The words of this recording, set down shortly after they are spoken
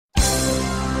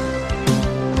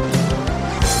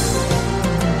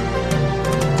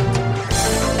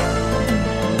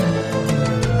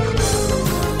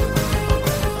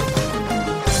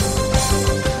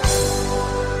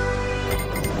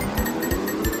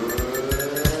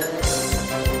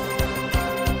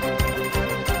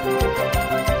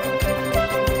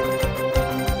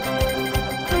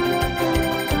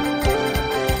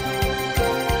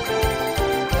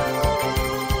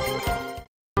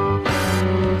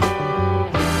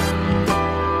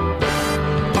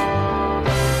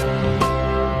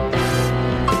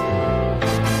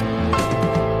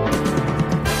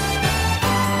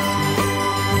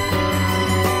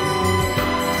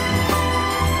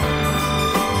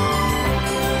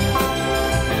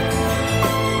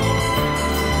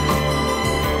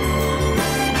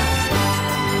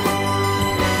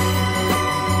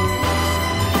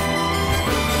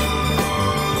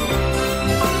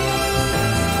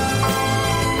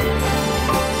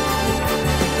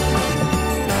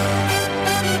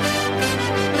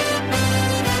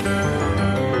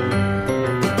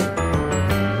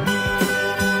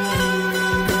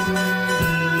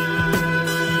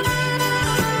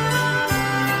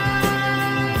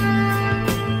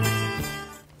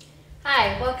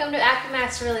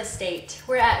AccuMax Real Estate.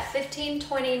 We're at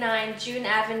 1529 June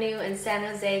Avenue in San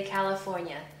Jose,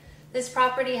 California. This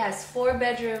property has 4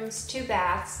 bedrooms, 2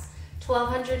 baths,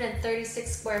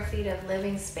 1,236 square feet of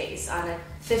living space on a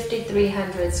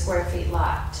 5,300 square feet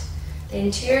lot. The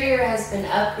interior has been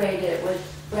upgraded with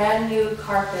brand new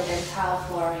carpet and tile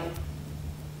flooring.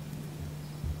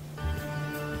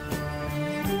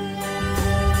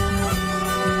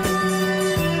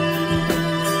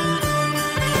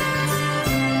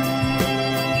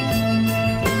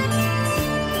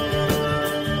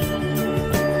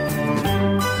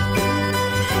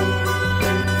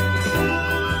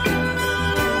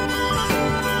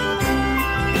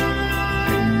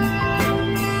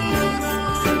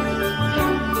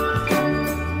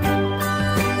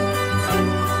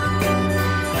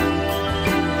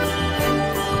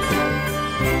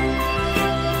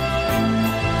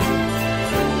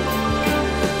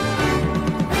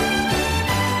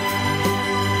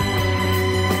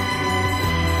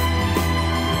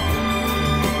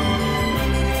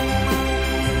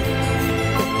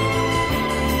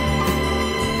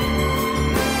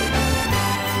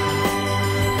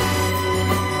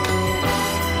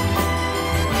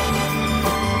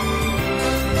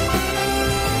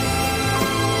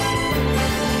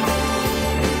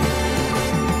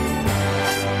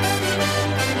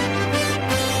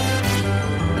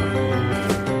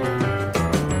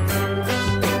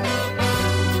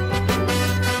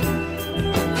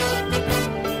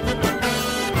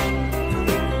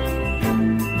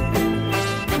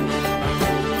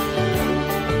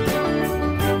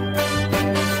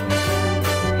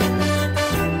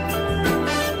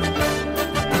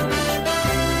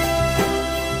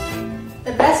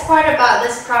 The best part about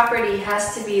this property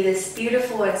has to be this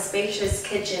beautiful and spacious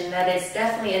kitchen that is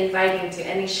definitely inviting to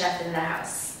any chef in the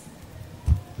house.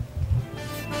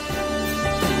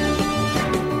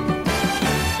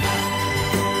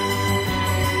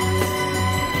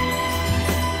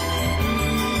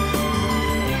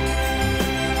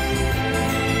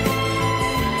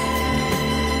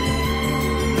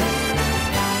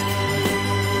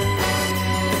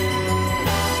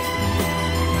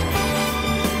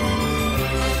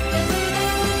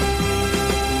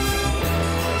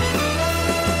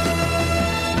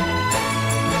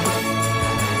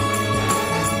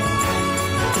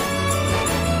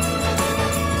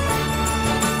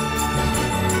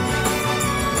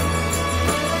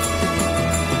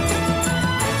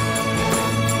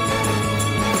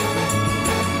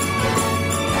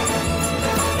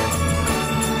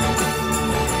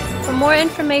 For more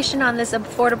information on this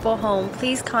affordable home,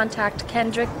 please contact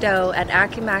Kendrick Doe at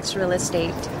AccuMax Real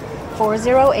Estate,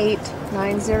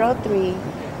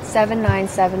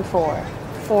 408-903-7974,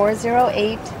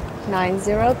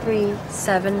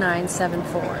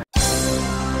 408-903-7974.